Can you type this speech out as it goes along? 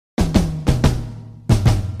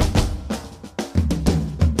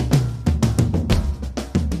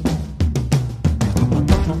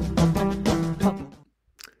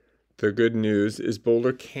The good news is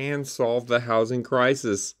Boulder can solve the housing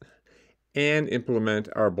crisis and implement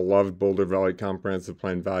our beloved Boulder Valley Comprehensive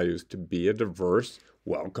Plan values to be a diverse,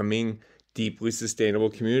 welcoming, deeply sustainable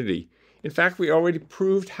community. In fact, we already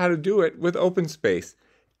proved how to do it with open space.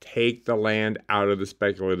 Take the land out of the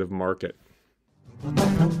speculative market.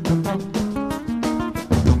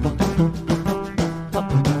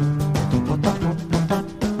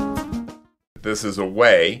 This is a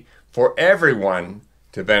way for everyone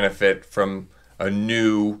to benefit from a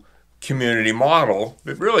new community model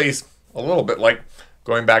that really is a little bit like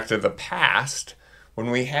going back to the past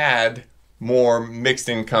when we had more mixed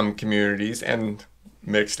income communities and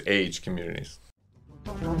mixed age communities.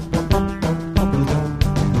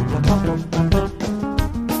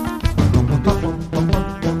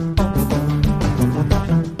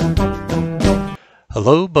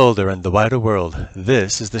 Hello, Boulder and the wider world.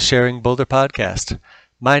 This is the Sharing Boulder podcast.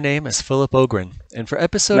 My name is Philip Ogren, and for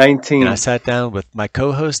episode 19, I sat down with my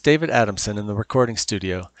co-host David Adamson in the recording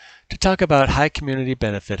studio to talk about high community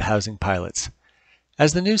benefit housing pilots.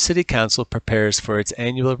 As the new City Council prepares for its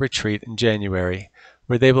annual retreat in January,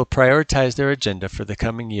 where they will prioritize their agenda for the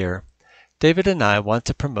coming year, David and I want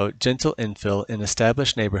to promote gentle infill in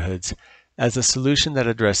established neighborhoods as a solution that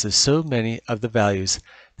addresses so many of the values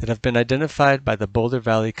that have been identified by the Boulder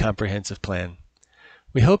Valley Comprehensive Plan.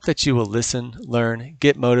 We hope that you will listen, learn,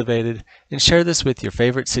 get motivated, and share this with your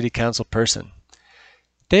favorite City Council person.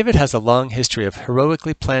 David has a long history of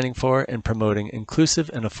heroically planning for and promoting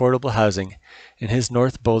inclusive and affordable housing in his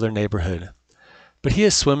North Boulder neighborhood. But he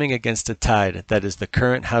is swimming against a tide that is the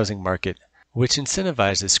current housing market, which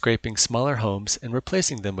incentivizes scraping smaller homes and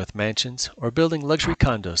replacing them with mansions or building luxury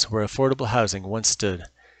condos where affordable housing once stood,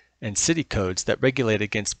 and city codes that regulate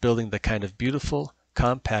against building the kind of beautiful,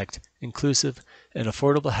 compact, inclusive, and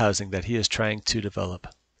affordable housing that he is trying to develop.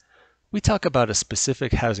 We talk about a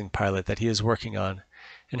specific housing pilot that he is working on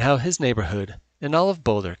and how his neighborhood and all of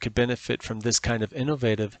Boulder could benefit from this kind of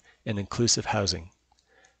innovative and inclusive housing.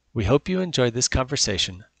 We hope you enjoyed this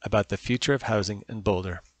conversation about the future of housing in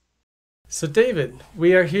Boulder. So David,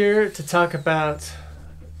 we are here to talk about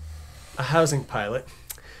a housing pilot.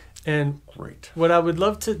 And Great. What I would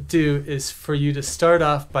love to do is for you to start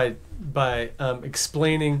off by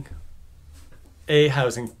explaining a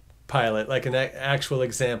housing pilot, like an actual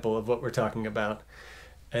example of what we're talking about,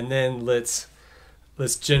 and then let's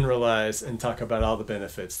generalize and talk about all the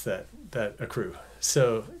benefits that accrue.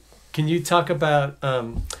 So, can you talk about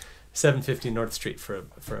 750 North Street for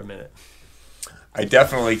a minute? I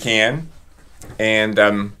definitely can,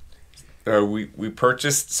 and we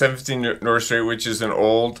purchased 750 North Street, which is an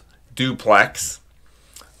old duplex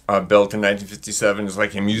built in 1957. It's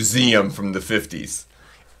like a museum from the 50s.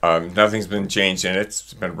 Nothing's been changed in it.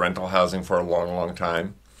 It's been rental housing for a long, long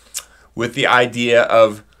time, with the idea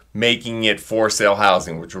of making it for sale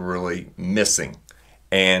housing, which we're really missing.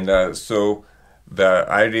 And so the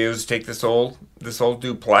idea was to take this old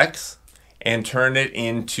duplex and turn it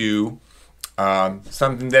into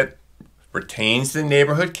something that retains the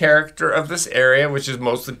neighborhood character of this area, which is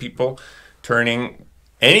mostly people turning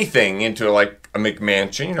anything into like a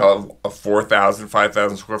McMansion, a 4,000,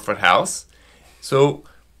 5,000 square foot house. So,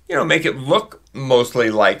 make it look mostly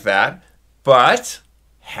like that, but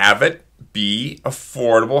have it be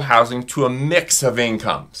affordable housing to a mix of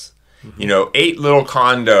incomes. Mm-hmm. 8 little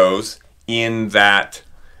condos in that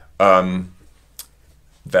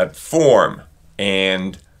form,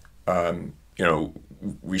 and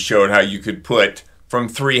we showed how you could put from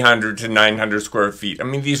 300 to 900 square feet. I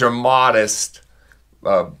mean, these are modest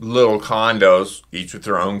little condos, each with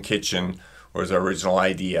their own kitchen, was our original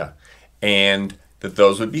idea, and that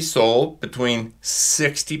those would be sold between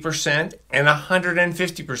 60% and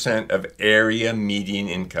 150% of area median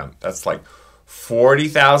income. That's like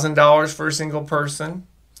 $40,000 for a single person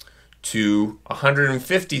to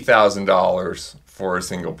 $150,000 for a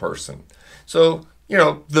single person. So,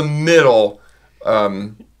 the middle,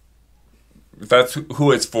 that's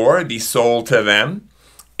who it's for. It'd be sold to them,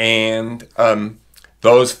 and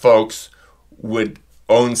those folks would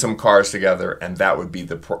own some cars together, and that would be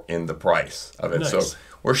in the price of it. Nice. So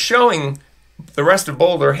we're showing the rest of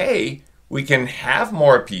Boulder, hey, we can have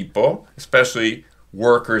more people, especially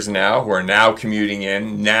workers now, who are now commuting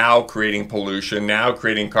in, now creating pollution, now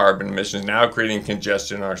creating carbon emissions, now creating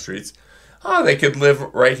congestion on our streets. They could live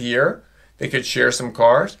right here. They could share some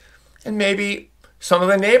cars, and maybe some of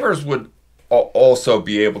the neighbors would also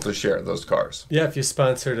be able to share those cars. Yeah, if you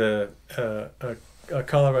sponsored a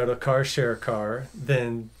Colorado car share car,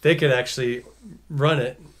 then they could actually run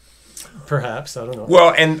it Perhaps, I don't know.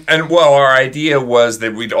 Well, and our idea was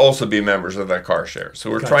that we'd also be members of that car share. So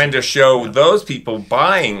we're trying to show those people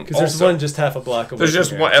buying. Because there's one just half a block away. There's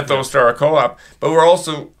just one at the Ostara Co-op, but we're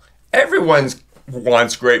also everyone's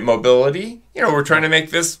wants great mobility. We're trying to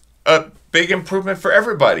make this a big improvement for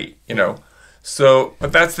everybody. So,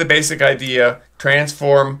 but that's the basic idea.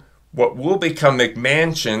 Transform what will become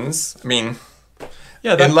McMansions. I mean,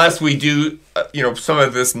 unless we do, some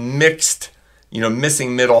of this mixed.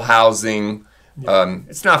 Missing middle housing.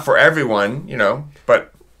 It's not for everyone,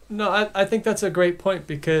 but... No, I think that's a great point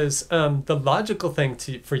because the logical thing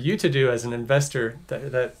for you to do as an investor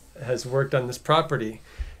that has worked on this property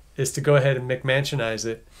is to go ahead and McMansionize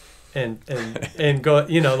it and go,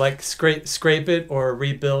 like scrape it or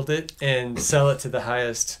rebuild it and sell it to the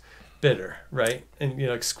highest bidder, right?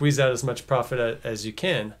 And, squeeze out as much profit as you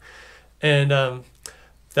can. And...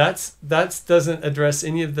 That doesn't address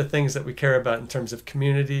any of the things that we care about in terms of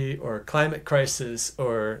community or climate crisis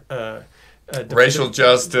or racial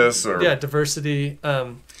justice or diversity.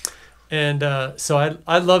 So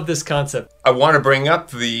I love this concept. I want to bring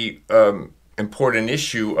up the important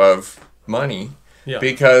issue of money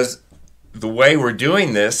because the way we're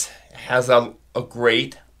doing this has a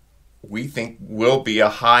great, we think will be a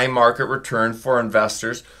high market return for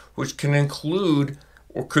investors, which can include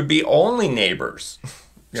or could be only neighbors.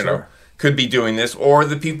 Could be doing this, or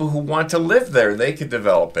the people who want to live there, they could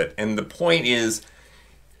develop it. And the point is,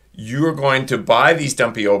 you're going to buy these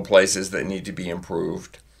dumpy old places that need to be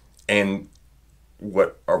improved, and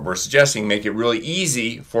what we're suggesting, make it really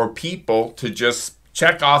easy for people to just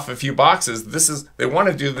check off a few boxes. They want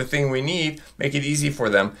to do the thing we need, make it easy for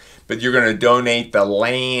them, but you're going to donate the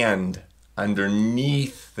land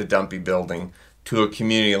underneath the dumpy building to a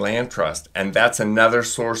community land trust, and that's another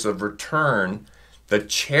source of return. The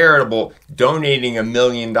charitable donating $1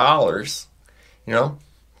 million,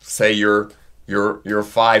 say you're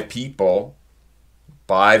 5 people,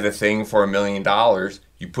 buy the thing for $1 million,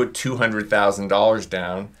 you put $200,000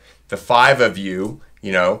 down, the 5 of you,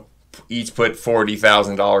 each put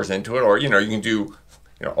 $40,000 into it, or you can do,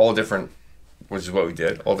 all different, which is what we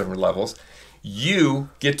did, all different levels. You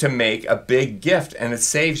get to make a big gift, and it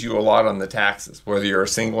saves you a lot on the taxes, whether you're a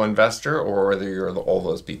single investor or whether you're all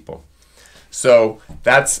those people. So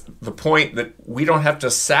that's the point, that we don't have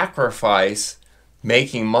to sacrifice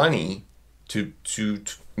making money to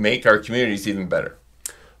make our communities even better.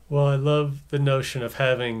 Well, I love the notion of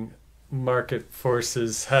having market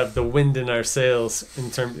forces have the wind in our sails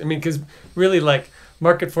in terms, because really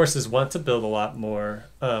market forces want to build a lot more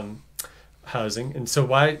housing. And so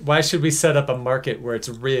why should we set up a market where it's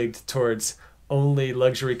rigged towards only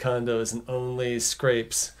luxury condos and only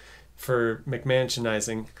scrapes for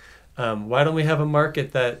McMansionizing? Why don't we have a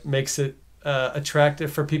market that makes it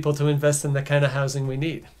attractive for people to invest in the kind of housing we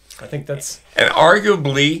need? I think that's... And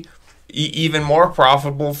arguably even more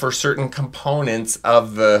profitable for certain components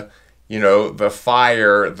of the, the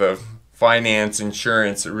the finance,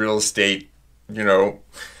 insurance, real estate,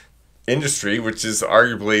 industry, which is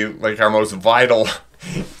arguably like our most vital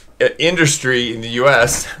industry in the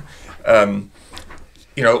U.S.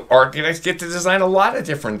 Architects get to design a lot of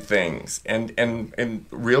different things, and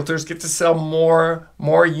realtors get to sell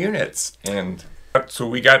more units. And so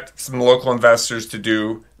we got some local investors to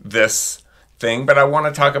do this thing, but I want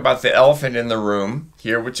to talk about the elephant in the room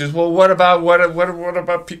here, which is, well, what about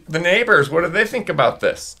the neighbors? What do they think about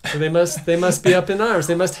this? So they must be up in arms.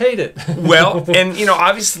 They must hate it. Well, and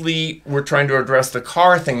obviously we're trying to address the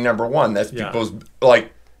car thing. Number one, that's people's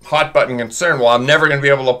hot button concern. Well, I'm never going to be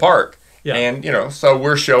able to park. Yeah. And, so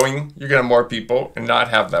we're showing you're going to have more people and not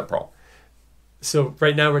have that problem. So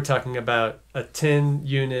right now we're talking about a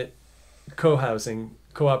 10-unit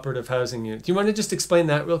cooperative housing unit. Do you want to just explain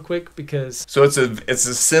that real quick? Because... So it's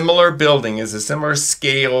a similar building, it's a similar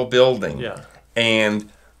scale building. Yeah.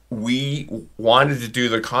 And we wanted to do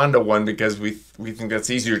the condo one because we think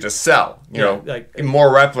that's easier to sell, more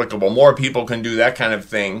replicable. More people can do that kind of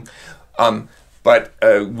thing. But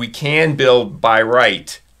we can build by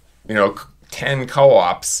right 10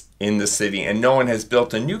 co-ops in the city, and no one has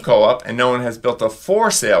built a new co-op, and no one has built a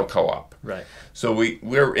for-sale co-op. Right. So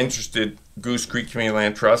we're interested. Goose Creek Community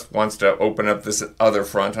Land Trust wants to open up this other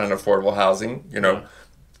front on affordable housing.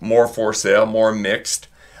 More for sale, more mixed.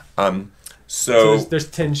 So there's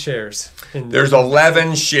 10 shares. There's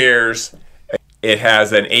 11 shares. It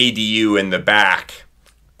has an ADU in the back.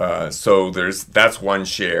 So that's one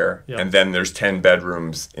share, and then there's 10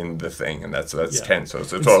 bedrooms in the thing, and that's 10. So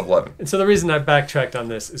it's a total of 11. And so the reason I backtracked on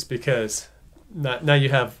this is because now you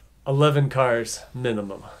have 11 cars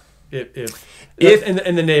minimum. if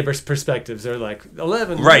and the neighbors' perspectives are like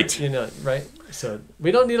 11, right? Right. So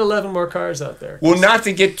we don't need 11 more cars out there. Well, not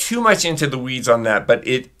to get too much into the weeds on that, but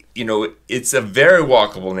it's a very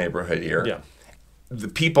walkable neighborhood here. Yeah. The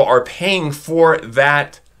people are paying for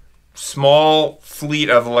that small fleet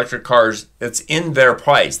of electric cars that's in their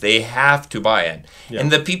price. They have to buy it. Yeah. And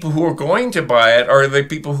the people who are going to buy it are the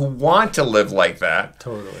people who want to live like that.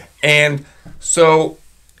 Totally. And so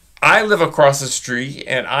I live across the street,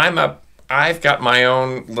 and I've got my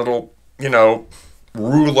own little,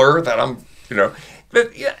 ruler that I'm,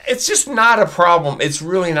 but yeah, it's just not a problem. It's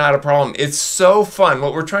really not a problem. It's so fun.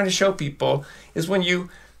 What we're trying to show people is we're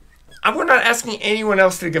not asking anyone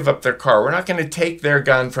else to give up their car. We're not going to take their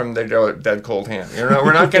gun from their dead cold hand.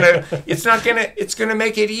 We're not going to, it's going to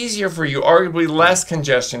make it easier for you, arguably less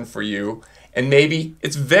congestion for you. And maybe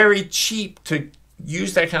it's very cheap to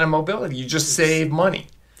use that kind of mobility. You just save money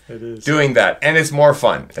doing that. And it's more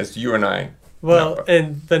fun, as you and I know.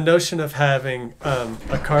 And the notion of having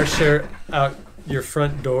a car share out your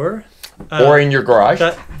front door or in your garage.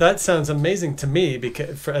 That sounds amazing to me,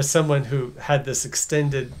 because as someone who had this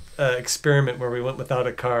extended experiment where we went without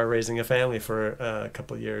a car, raising a family for a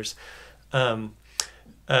couple of years.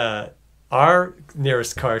 Our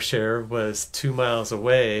nearest car share was 2 miles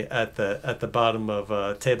away at the bottom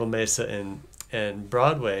of Table Mesa and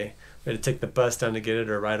Broadway. We had to take the bus down to get it,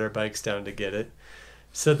 or ride our bikes down to get it.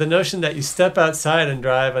 So the notion that you step outside and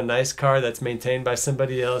drive a nice car that's maintained by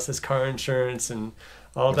somebody else, has car insurance and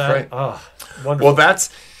all that. Right. Oh, wonderful. Well,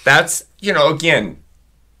 that's again,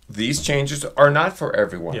 these changes are not for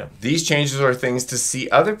everyone. Yeah. These changes are things to see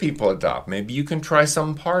other people adopt. Maybe you can try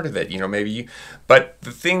some part of it. But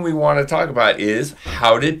the thing we want to talk about is,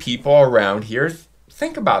 how did people around here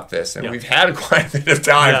think about this? And we've had quite a bit of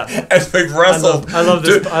time as we've wrestled. I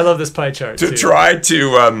love this pie chart to try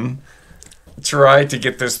to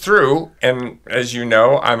get this through. And as you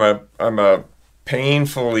know, I'm a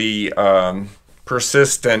painfully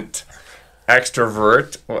persistent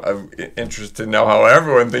extrovert, interested to know how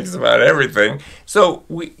everyone thinks about everything. So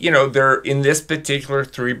they're in this particular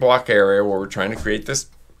 3-block area where we're trying to create this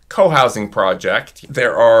co-housing project.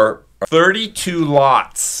 There are 32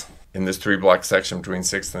 lots in this 3-block section between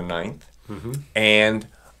 6th and 9th. Mm-hmm. And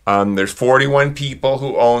there's 41 people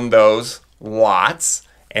who own those lots,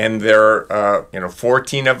 and there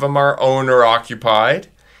 14 of them are owner occupied,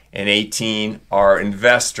 and 18 are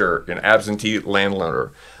investor and absentee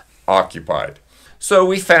landlord occupied. So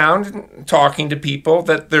we found, talking to people,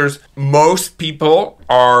 that most people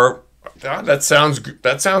are, that sounds good.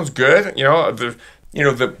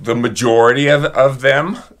 The majority of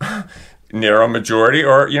them, narrow majority,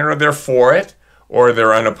 or they're for it, or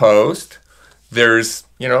they're unopposed. There's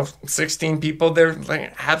 16 people. They're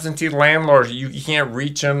like absentee landlords. You can't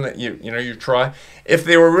reach them. You try. If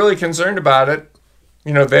they were really concerned about it,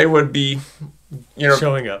 they would be,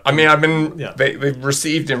 showing up. I mean, they've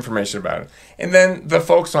received information about it. And then the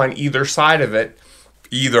folks on either side of it,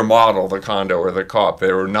 either model, the condo or the co-op,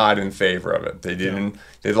 they were not in favor of it. They didn't.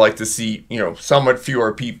 They'd like to see, somewhat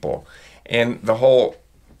fewer people. And the whole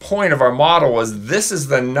point of our model was, this is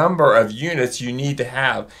the number of units you need to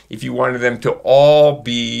have if you wanted them to all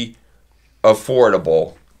be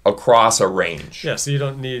affordable across a range. Yeah, so you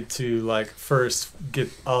don't need to first get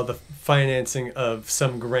all the financing of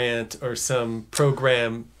some grant or some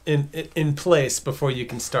program in place before you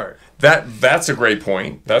can start. That's a great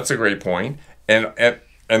point. And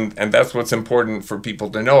that's what's important for people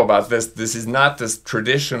to know about this. This is not this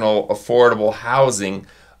traditional affordable housing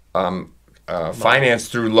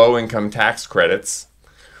financed through low-income tax credits,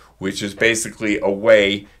 which is basically a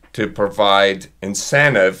way to provide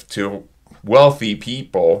incentive to wealthy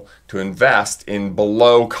people to invest in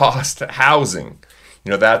below-cost housing.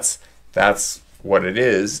 That's what it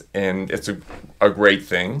is, and it's a great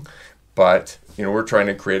thing. But we're trying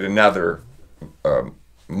to create another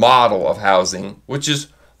model of housing, which is,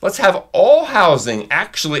 let's have all housing,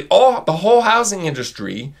 the whole housing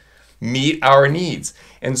industry meet our needs.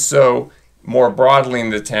 And so, more broadly in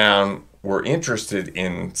the town, we're interested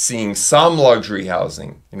in seeing some luxury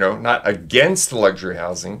housing, not against luxury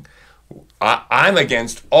housing. I'm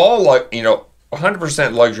against all,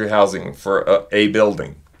 100% luxury housing for a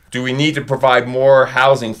building. Do we need to provide more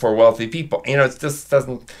housing for wealthy people? It just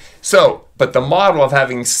doesn't. So, but the model of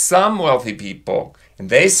having some wealthy people, and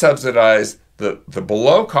they subsidize the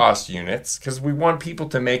below cost units, because we want people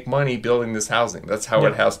to make money building this housing. That's how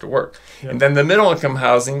it has to work. Yeah. And then the middle income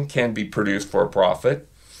housing can be produced for a profit.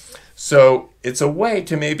 So it's a way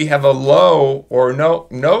to maybe have a low or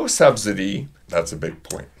no subsidy. That's a big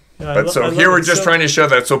point. But so here we're just trying to show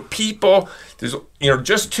that. So people, there's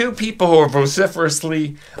just two people who are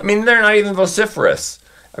vociferously. I mean, they're not even vociferous.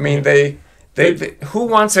 I mean, they who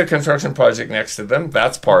wants a construction project next to them?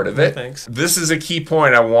 That's part of it. Thanks. This is a key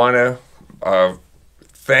point. I want to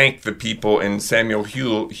thank the people in Samuel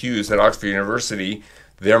Hughes at Oxford University.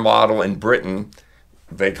 Their model in Britain,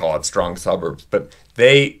 they call it strong suburbs, but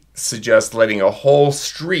they suggest letting a whole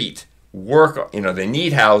street work. They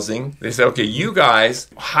need housing. They say, okay, you guys,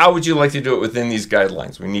 how would you like to do it within these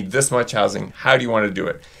guidelines? We need this much housing. How do you want to do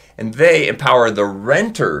it? And they empower the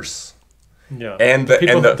renters. Yeah. And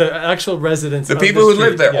the actual residents. The people who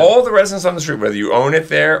live there, all the residents on the street, whether you own it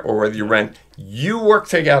there or whether you rent, you work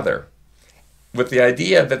together with the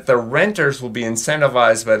idea that the renters will be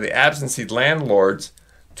incentivized by the absentee landlords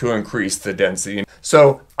to increase the density.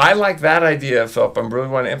 So I like that idea, Philip. I really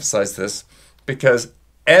want to emphasize this because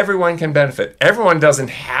everyone can benefit. Everyone doesn't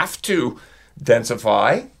have to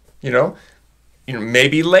densify.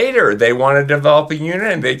 Maybe later they want to develop a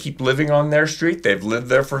unit and they keep living on their street. They've lived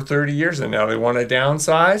there for 30 years and now they want to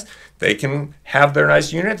downsize. They can have their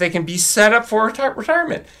nice unit. They can be set up for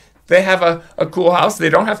retirement. They have a cool house. They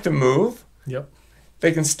don't have to move. Yep.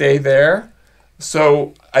 They can stay there.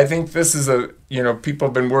 So I think this is people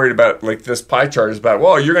have been worried about, like this pie chart is about,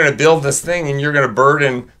 well, you're going to build this thing and you're going to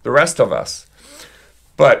burden the rest of us.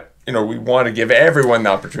 But, we want to give everyone the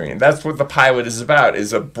opportunity. And that's what the pilot is about,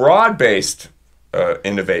 is a broad-based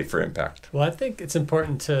innovate for impact. Well, I think it's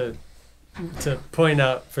important to point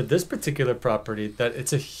out for this particular property that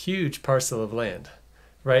it's a huge parcel of land,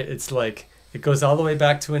 right? It's like it goes all the way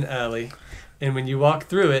back to an alley. And when you walk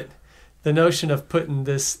through it, the notion of putting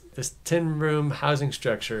this 10-room housing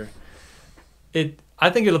structure, I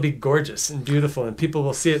think it'll be gorgeous and beautiful, and people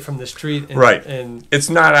will see it from the street. Right. And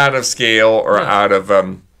it's not out of scale or out of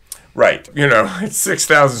right. It's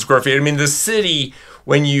 6,000 square feet. I mean, the city,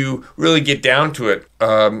 when you really get down to it,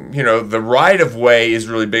 the right of way is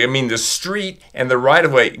really big. I mean, the street and the right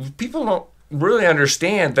of way, people don't really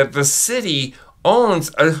understand that the city owns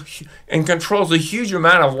and controls a huge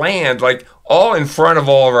amount of land, like all in front of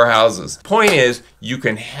all of our houses. Point is, you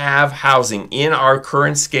can have housing in our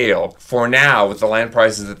current scale for now with the land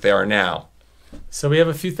prices that they are now. So we have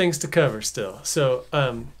a few things to cover still. So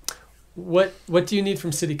what do you need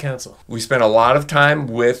from City Council? We spent a lot of time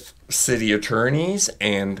with city attorneys,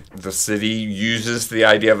 and the city uses the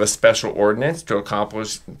idea of a special ordinance to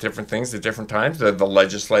accomplish different things at different times. They're the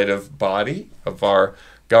legislative body of our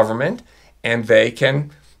government. And they can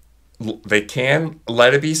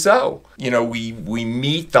let it be so. We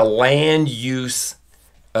meet the land use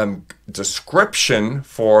description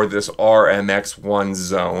for this RMX1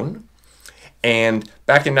 zone. And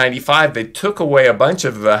back in 95, they took away a bunch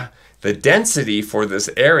of the density for this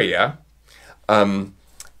area. And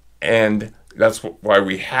that's why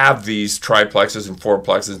we have these triplexes and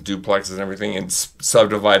fourplexes, duplexes and everything in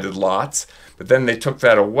subdivided lots. But then they took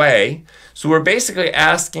that away. So we're basically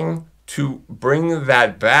asking to bring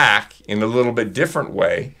that back in a little bit different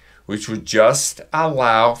way, which would just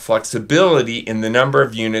allow flexibility in the number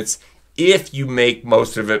of units if you make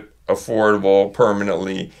most of it affordable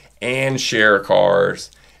permanently and share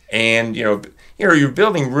cars. And you're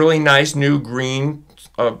building really nice new green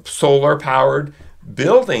solar powered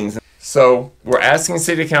buildings. So we're asking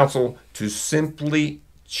City Council to simply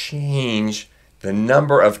change the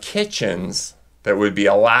number of kitchens that would be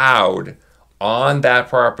allowed on that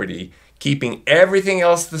property, keeping everything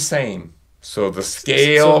else the same. So the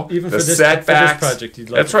scale, the setbacks. For this project, you'd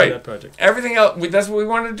like that's to right. That project. Everything else. That's what we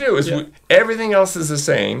want to do. Everything else is the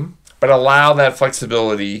same, but allow that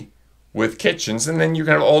flexibility with kitchens, and then you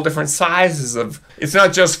can have all different sizes of. It's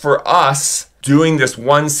not just for us doing this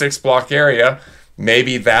 1/6 block area.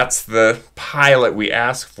 Maybe that's the pilot we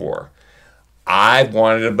ask for. I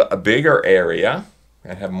wanted a bigger area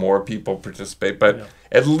and have more people participate, but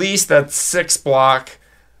at least that 6 block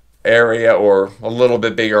area or a little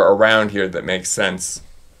bit bigger around here that makes sense.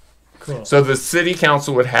 Cool. So the City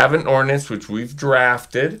Council would have an ordinance, which we've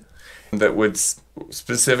drafted, that would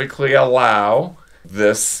specifically allow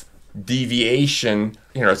this deviation.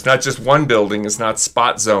 It's not just one building. It's not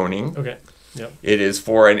spot zoning. Okay. Yep. It is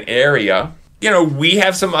for an area. We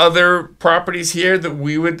have some other properties here that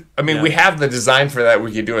we would, we have the design for that.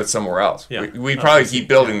 We could do it somewhere else. Yeah. We'd probably keep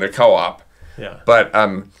building the co-op. Yeah. But,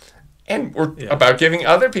 and we're about giving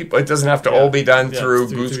other people, it doesn't have to all be done through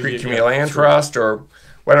Goose Creek Community Land Trust or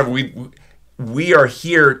whatever. We are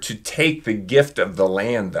here to take the gift of the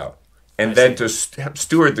land, though, and then to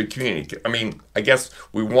steward the community. I guess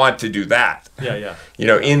we want to do that. Yeah.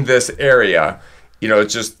 In this area.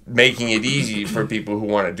 It's just making it easy for people who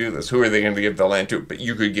want to do this. Who are they going to give the land to? But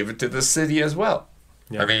you could give it to the city as well.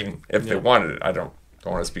 I mean, if they wanted it, I don't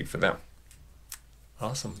want to speak for them.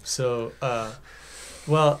 Awesome. So,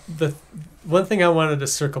 well, the one thing I wanted to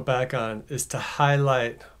circle back on is to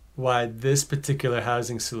highlight why this particular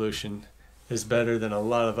housing solution is better than a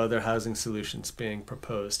lot of other housing solutions being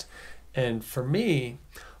proposed. And for me,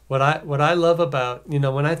 what I love about,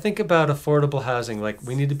 when I think about affordable housing, like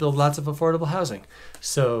we need to build lots of affordable housing.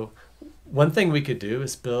 So one thing we could do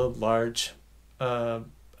is build large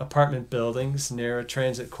apartment buildings near a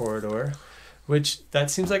transit corridor, which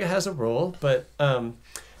that seems like it has a role. But when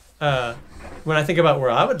I think about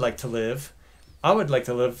where I would like to live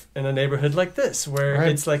in a neighborhood like this, where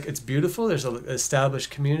it's beautiful. There's an established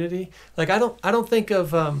community. Like I don't think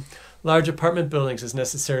of large apartment buildings as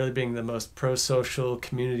necessarily being the most pro-social,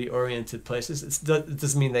 community-oriented places. It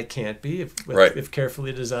doesn't mean they can't be if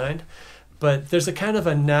carefully designed. But there's a kind of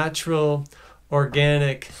a natural,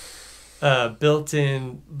 organic,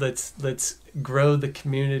 built-in, let's grow the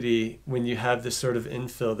community when you have this sort of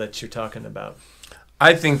infill that you're talking about.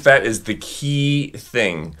 I think that is the key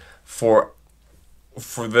thing for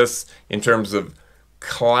this in terms of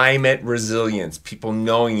climate resilience, people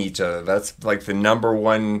knowing each other. That's like the number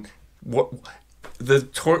one.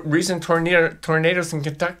 Recent tornadoes in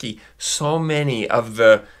Kentucky, so many of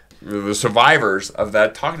the survivors of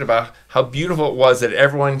that talked about how beautiful it was that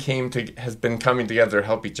everyone has been coming together to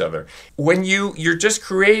help each other. When you're just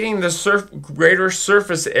creating the greater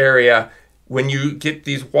surface area, when you get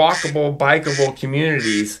these walkable, bikeable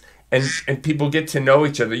communities and people get to know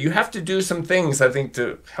each other, you have to do some things, I think,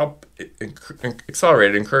 to help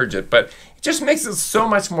accelerate, encourage it. But it just makes it so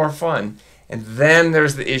much more fun. And then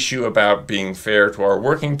there's the issue about being fair to our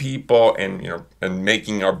working people and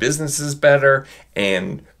making our businesses better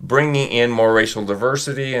and bringing in more racial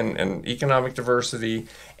diversity and economic diversity.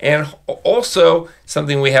 And also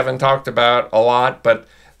something we haven't talked about a lot, but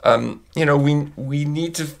we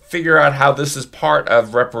need to figure out how this is part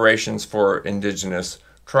of reparations for indigenous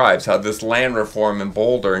tribes, how this land reform in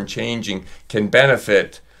Boulder and changing can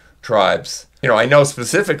benefit tribes. I know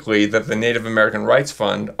specifically that the Native American Rights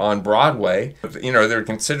Fund on Broadway, they're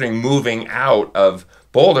considering moving out of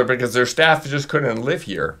Boulder because their staff just couldn't live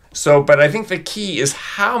here. But I think the key is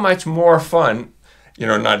how much more fun,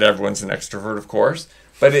 not everyone's an extrovert, of course,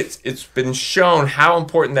 but it's been shown how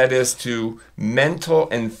important that is to mental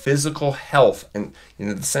and physical health and,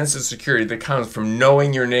 the sense of security that comes from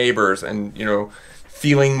knowing your neighbors and,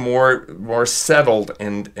 feeling more settled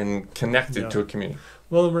and connected to a community.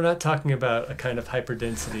 Well, we're not talking about a kind of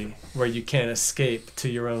hyperdensity where you can't escape to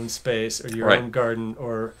your own space or your own garden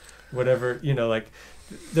or whatever.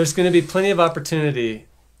 There's going to be plenty of opportunity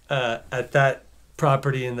at that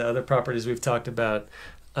property and the other properties we've talked about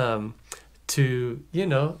to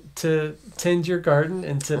tend your garden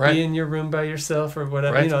and to be in your room by yourself or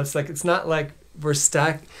whatever. It's not like we're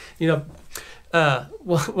stacked.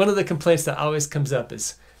 One of the complaints that always comes up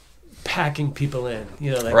is packing people in,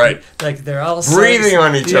 like they're all breathing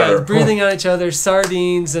on each other,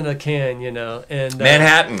 sardines in a can, and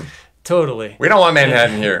Manhattan. Totally. We don't want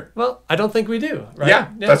Manhattan here. Well, I don't think we do, right? Yeah,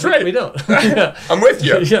 that's right. We don't. I'm with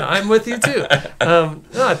you. Yeah, I'm with you too. No,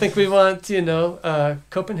 I think we want,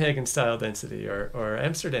 Copenhagen style density or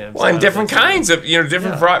Amsterdam. Well, and different kinds of,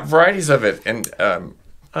 different varieties of it. And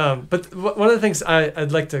but one of the things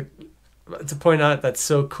I'd like to point out that's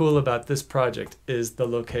so cool about this project is the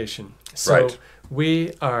location. So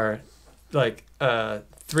we are like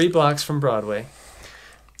 3 blocks from Broadway,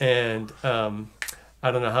 and I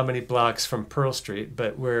don't know how many blocks from Pearl Street,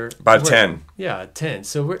 but we're 10. Yeah, 10.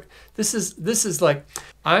 So this is like,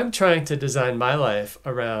 I'm trying to design my life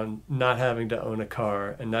around not having to own a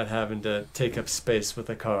car and not having to take up space with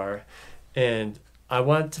a car, and I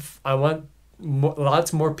want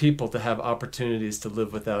lots more people to have opportunities to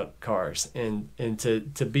live without cars and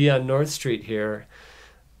to be on North Street here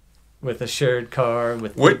with a shared car and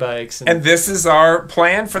with e-bikes. And this is our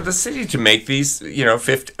plan for the city, to make these,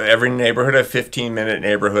 every neighborhood a 15-minute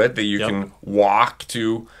neighborhood that you can walk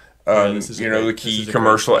to, the key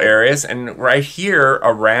commercial areas. And right here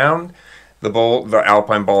around the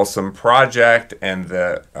Alpine Balsam project and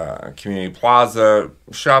the Community Plaza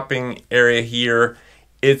shopping area here,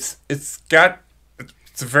 it's a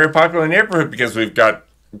very popular neighborhood because we've got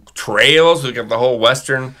trails. We've got the whole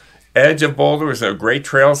western edge of Boulder. There's a great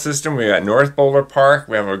trail system. We got North Boulder Park.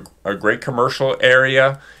 We have a great commercial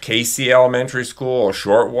area. Casey Elementary School, a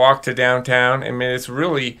short walk to downtown. I mean, it's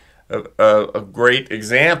really a great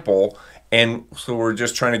example. And so we're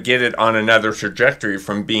just trying to get it on another trajectory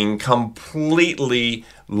from being completely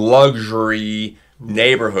luxury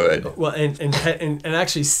neighborhood. Well, and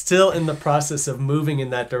actually still in the process of moving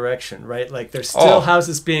in that direction, right? Like there's still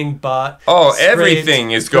houses being bought. Oh,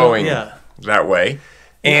 everything is going that way.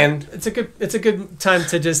 And it's a good time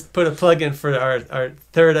to just put a plug in for our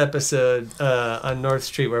third episode on North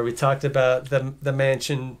Street, where we talked about the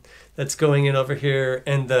mansion that's going in over here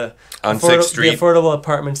and the affordable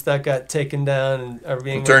apartments that got taken down and are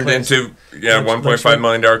being turned into $1.5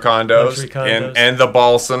 million condos, and the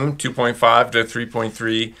Balsam $2.5 to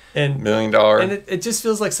 $3.3 million. And it just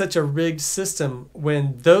feels like such a rigged system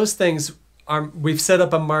when those things we've set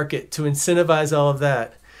up a market to incentivize all of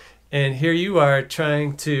that, and here you are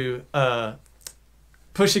trying to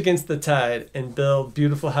push against the tide and build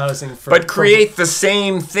beautiful housing but create the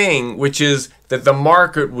same thing, which is that the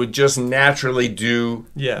market would just naturally do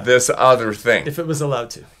this other thing if it was allowed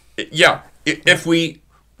to. Yeah, if we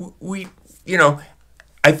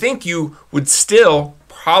I think you would still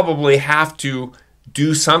probably have to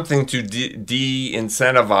do something to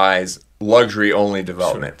de-incentivize luxury only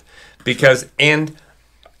development, because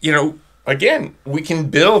again, we can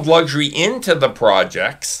build luxury into the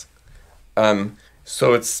projects.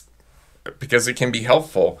 So it's because it can be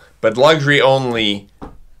helpful, but luxury only,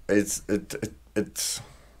 it's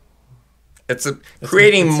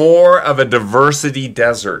creating more of a diversity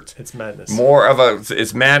desert. It's madness.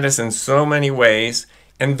 It's madness in so many ways,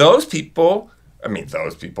 and those people. But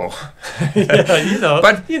those people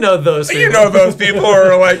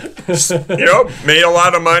are like, made a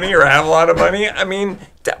lot of money or have a lot of money.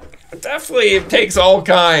 Definitely, it takes all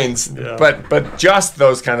kinds, but just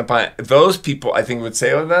those kind of those people, I think, would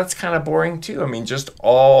say, "Oh, that's kind of boring too." Just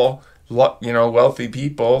all wealthy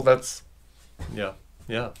people. That's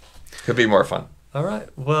could be more fun. All right.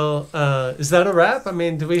 Well, is that a wrap?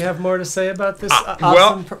 Do we have more to say about this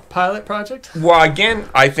awesome pilot project? Well, again,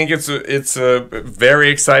 I think it's a very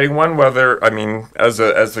exciting one. As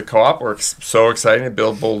a co-op, we're so excited to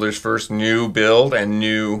build Boulder's first new build and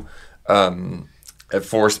new.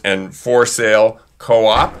 For sale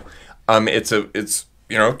co-op. It's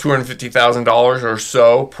 $250,000 or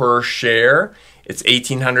so per share. It's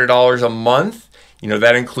 $1,800 a month.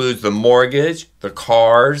 That includes the mortgage, the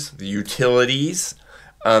cars, the utilities.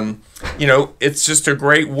 It's just a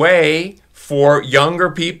great way for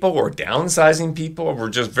younger people or downsizing people. We're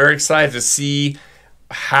just very excited to see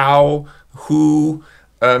who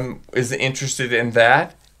is interested in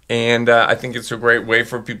that. And I think it's a great way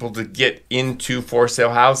for people to get into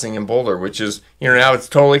for-sale housing in Boulder, which is, now it's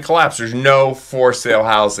totally collapsed. There's no for-sale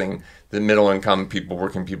housing that middle-income people,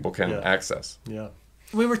 working people can access. Yeah.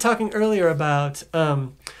 We were talking earlier about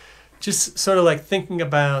just sort of like thinking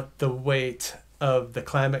about the weight of the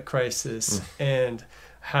climate crisis and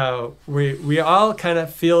how we all kind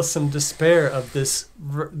of feel some despair of this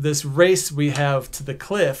race we have to the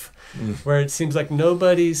cliff, where it seems like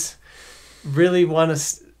nobody's really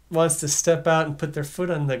wants to step out and put their foot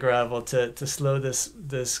on the gravel to slow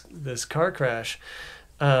this car crash.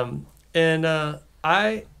 To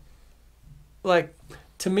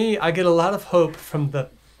me, I get a lot of hope from the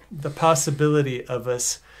possibility of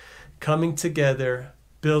us coming together,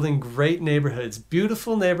 building great neighborhoods,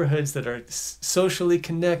 beautiful neighborhoods that are socially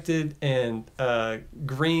connected and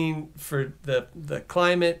green for the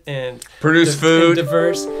climate and produce food, and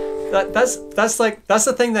diverse. That's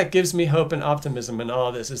the thing that gives me hope and optimism in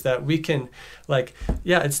all this, is that we can,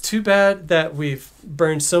 it's too bad that we've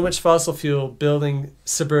burned so much fossil fuel building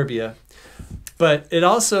suburbia, but it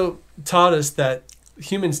also taught us that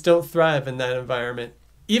humans don't thrive in that environment,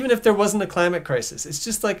 even if there wasn't a climate crisis. It's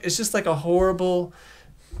just like a horrible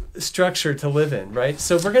structure to live in, right?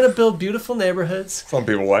 So we're gonna build beautiful neighborhoods. Some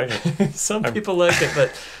people like it. People like it,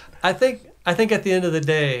 but I think at the end of the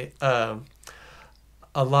day,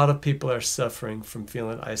 a lot of people are suffering from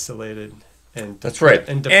feeling isolated and that's right,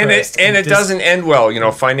 and depressed, and it doesn't end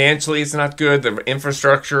well. Financially, it's not good. The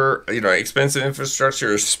infrastructure, expensive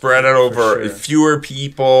infrastructure, is spread out over fewer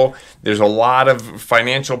people. There's a lot of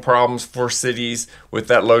financial problems for cities with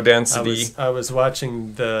that low density. I was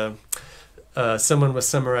watching someone was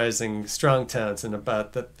summarizing strong towns and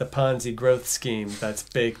about the Ponzi growth scheme that's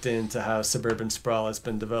baked into how suburban sprawl has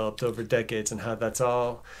been developed over decades, and how that's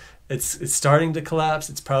all. It's starting to collapse.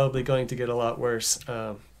 It's probably going to get a lot worse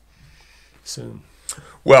soon.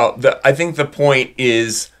 Well, I think the point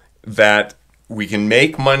is that we can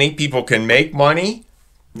make money. People can make money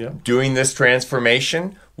doing this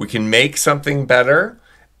transformation. We can make something better.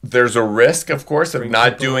 There's a risk, of course, of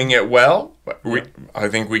not doing it well. But I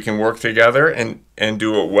think we can work together and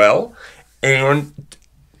do it well. And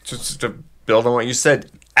just to build on what you said,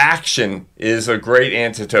 action is a great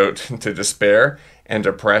antidote to despair. and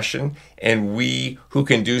depression. And we who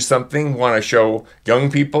can do something want to show young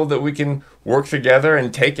people that we can work together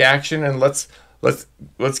and take action, and let's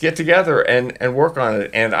get together and work on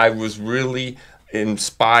it. And I was really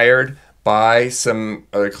inspired by some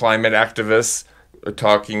climate activists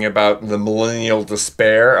talking about the millennial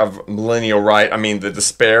despair of the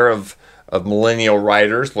despair of millennial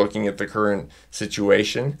writers looking at the current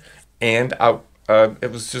situation, and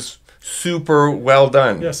it was just super well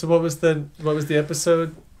done. Yeah. So what was the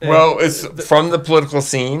episode? Well, it's from the political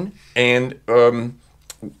scene, and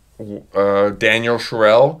Daniel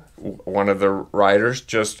Sherrill, one of the writers,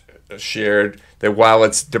 just shared that while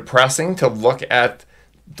it's depressing to look at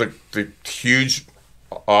the huge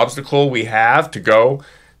obstacle we have to go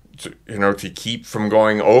to keep from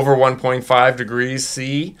going over 1.5 degrees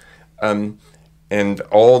C, and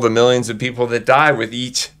all the millions of people that die with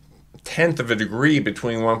each tenth of a degree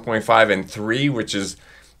between 1.5 and 3, which is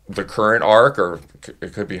the current arc, or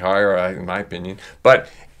it could be higher in my opinion. But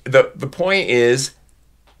the point is,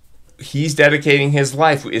 he's dedicating his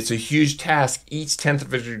life. It's a huge task, each tenth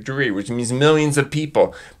of a degree, which means millions of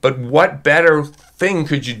people. But what better thing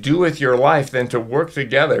could you do with your life than to work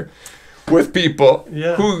together with people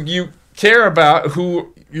who you care about,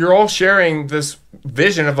 who you're all sharing this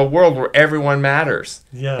vision of a world where everyone matters.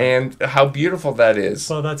 Yeah. And how beautiful that is.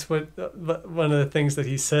 Well, that's one of the things that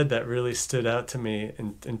he said that really stood out to me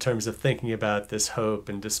in terms of thinking about this hope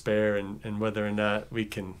and despair and whether or not we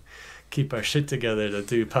can keep our shit together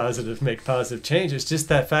to make positive change. It's just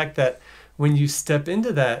that fact that when you step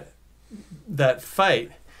into that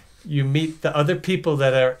fight, you meet the other people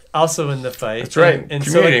that are also in the fight. That's right. And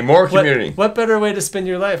community, more community. What better way to spend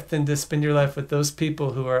your life than to spend your life with those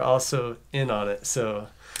people who are also in on it? So,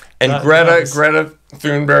 and Greta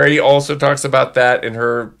Thunberg also talks about that in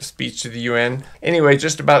her speech to the UN. Anyway,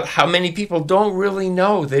 just about how many people don't really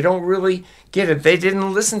know. They don't really get it. They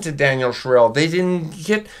didn't listen to Daniel Sherrill. They didn't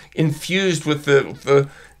get infused with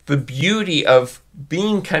the beauty of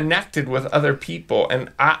being connected with other people.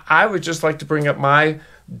 And I would just like to bring up my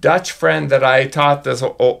Dutch friend that I taught, this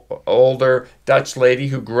older Dutch lady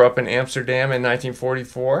who grew up in Amsterdam in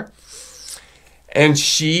 1944. And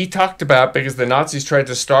she talked about, because the Nazis tried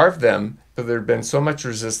to starve them, but there had been so much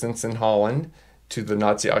resistance in Holland to the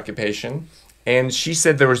Nazi occupation. And she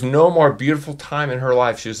said there was no more beautiful time in her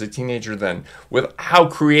life, she was a teenager then, with how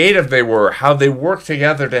creative they were, how they worked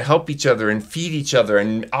together to help each other and feed each other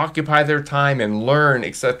and occupy their time and learn,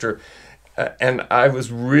 etc. And I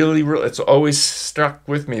was really, it's always stuck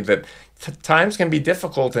with me that times can be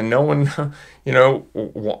difficult, and no one,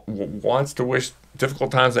 wants to wish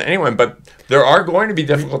difficult times on anyone, but there are going to be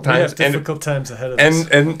difficult times. Difficult times ahead of us.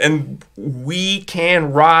 And we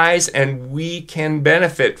can rise, and we can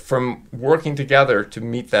benefit from working together to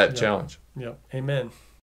meet that challenge. Yeah. Amen.